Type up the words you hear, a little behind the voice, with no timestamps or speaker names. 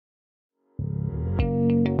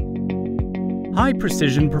High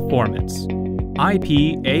Precision Performance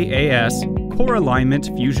IPAAS Core Alignment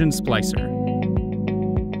Fusion Splicer.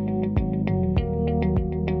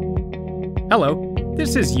 Hello,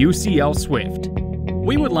 this is UCL Swift.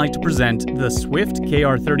 We would like to present the Swift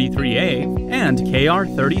K33A and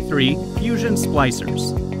K33 Fusion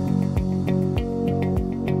Splicers.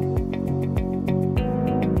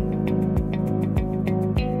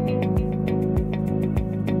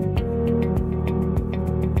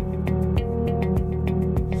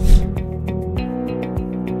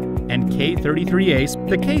 And K33A,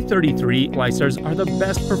 the K33 splicers are the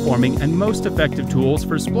best performing and most effective tools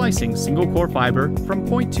for splicing single-core fiber from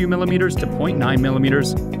 0.2mm to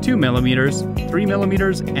 0.9mm, 2mm,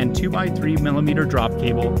 3mm, and 2x3mm drop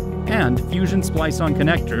cable, and fusion splice-on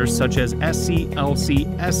connectors such as SC, LC,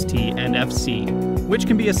 ST, and FC, which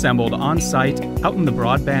can be assembled on-site out in the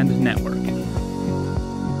broadband network.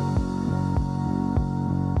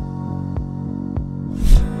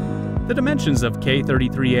 The dimensions of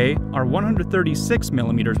K33A are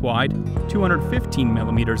 136mm wide,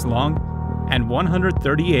 215mm long, and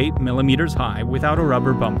 138mm high without a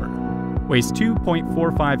rubber bumper, weighs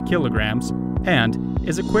 2.45 kilograms, and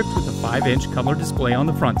is equipped with a 5-inch color display on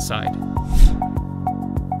the front side.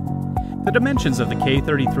 The dimensions of the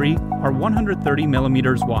K33 are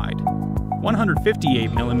 130mm wide,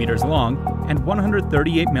 158mm long, and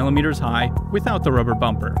 138mm high without the rubber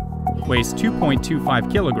bumper, weighs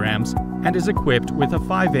 2.25 kilograms, and is equipped with a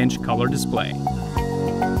 5-inch color display.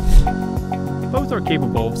 Both are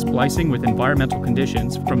capable of splicing with environmental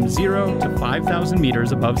conditions from 0 to 5,000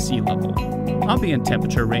 meters above sea level, ambient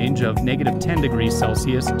temperature range of -10 degrees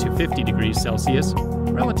Celsius to 50 degrees Celsius,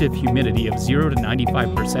 relative humidity of 0 to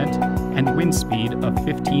 95%, and wind speed of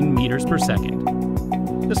 15 meters per second.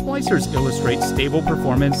 The splicers illustrate stable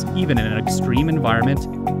performance even in an extreme environment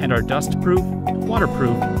and are dust-proof,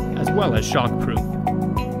 waterproof, as well as shock-proof.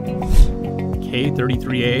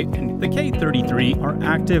 K33A and the K33 are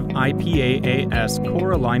active IPAAS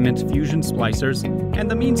core alignment fusion splicers, and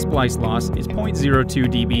the mean splice loss is 0.02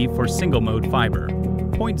 dB for single-mode fiber,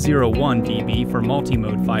 0.01 dB for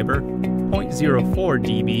multi-mode fiber, 0.04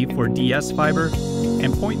 dB for DS fiber,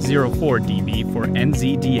 and 0.04 dB for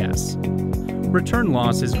NZDS. Return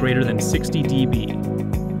loss is greater than 60 dB.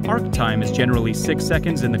 Arc time is generally 6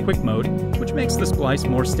 seconds in the quick mode, which makes the splice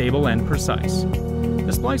more stable and precise.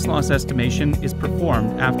 The splice loss estimation is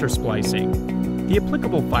performed after splicing. The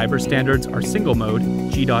applicable fiber standards are single mode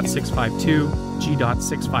G.652,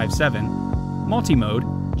 G.657, multi-mode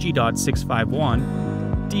G.651,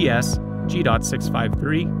 DS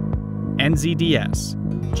G.653, NZDS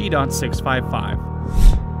G.655.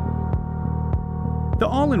 The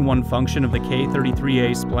all-in-one function of the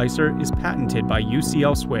K33A splicer is patented by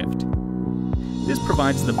UCL Swift. This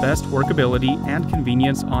provides the best workability and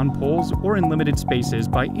convenience on poles or in limited spaces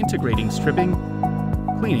by integrating stripping,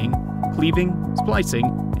 cleaning, cleaving,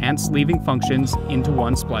 splicing, and sleeving functions into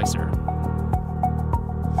one splicer.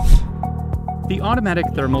 The automatic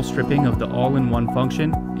thermal stripping of the all-in-one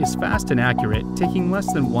function is fast and accurate, taking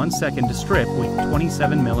less than 1 second to strip with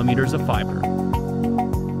 27mm of fiber.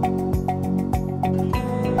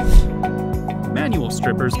 Manual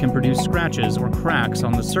strippers can produce scratches or cracks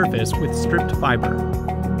on the surface with stripped fiber,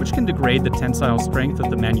 which can degrade the tensile strength of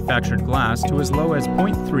the manufactured glass to as low as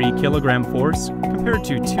 0.3 kilogram force compared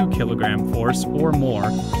to 2 kilogram force or more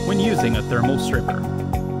when using a thermal stripper.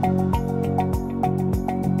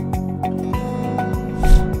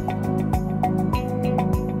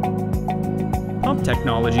 Pump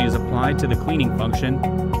technology is applied to the cleaning function,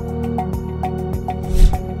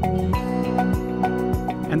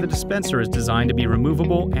 and the dispenser is designed to be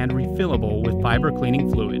removable and refillable with fiber cleaning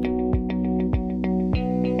fluid.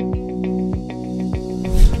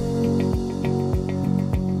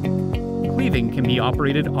 Cleaving can be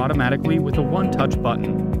operated automatically with a one-touch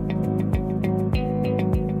button.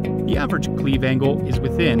 The average cleave angle is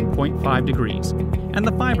within 0.5 degrees, and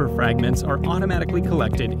the fiber fragments are automatically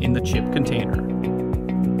collected in the chip container.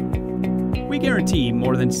 We guarantee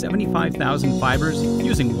more than 75,000 fibers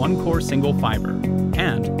using one core single fiber,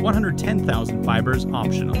 and 110,000 fibers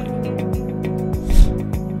optionally.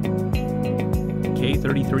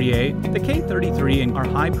 K33A, the K33 are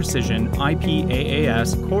high-precision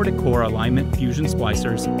IPAAS core-to-core alignment fusion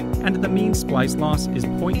splicers, and the mean splice loss is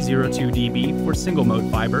 0.02 dB for single-mode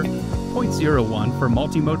fiber, 0.01 for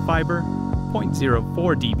multi-mode fiber,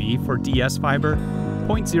 0.04 dB for DS fiber,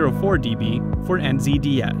 0.04 dB for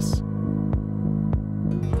NZDS.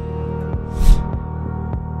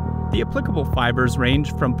 The applicable fibers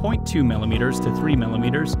range from 0.2mm to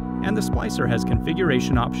 3mm, and the splicer has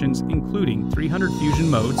configuration options including 300 fusion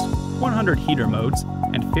modes, 100 heater modes,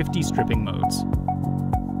 and 50 stripping modes.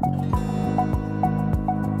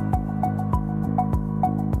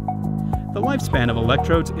 The lifespan of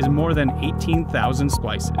electrodes is more than 18,000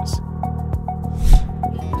 splices.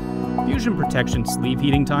 Fusion protection sleeve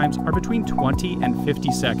heating times are between 20 and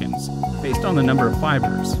 50 seconds, based on the number of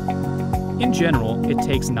fibers. In general, it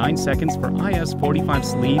takes 9 seconds for IS-45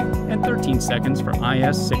 sleeve and 13 seconds for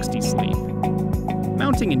IS-60 sleeve.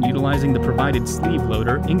 Mounting and utilizing the provided sleeve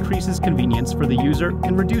loader increases convenience for the user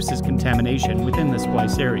and reduces contamination within the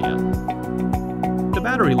splice area. The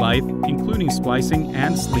battery life, including splicing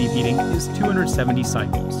and sleeve heating, is 270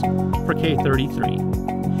 cycles for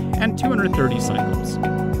K33 and 230 cycles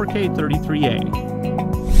for K33A.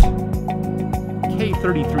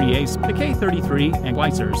 The K33 and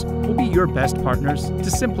Splicers will be your best partners to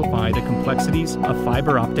simplify the complexities of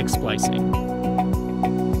fiber optic splicing.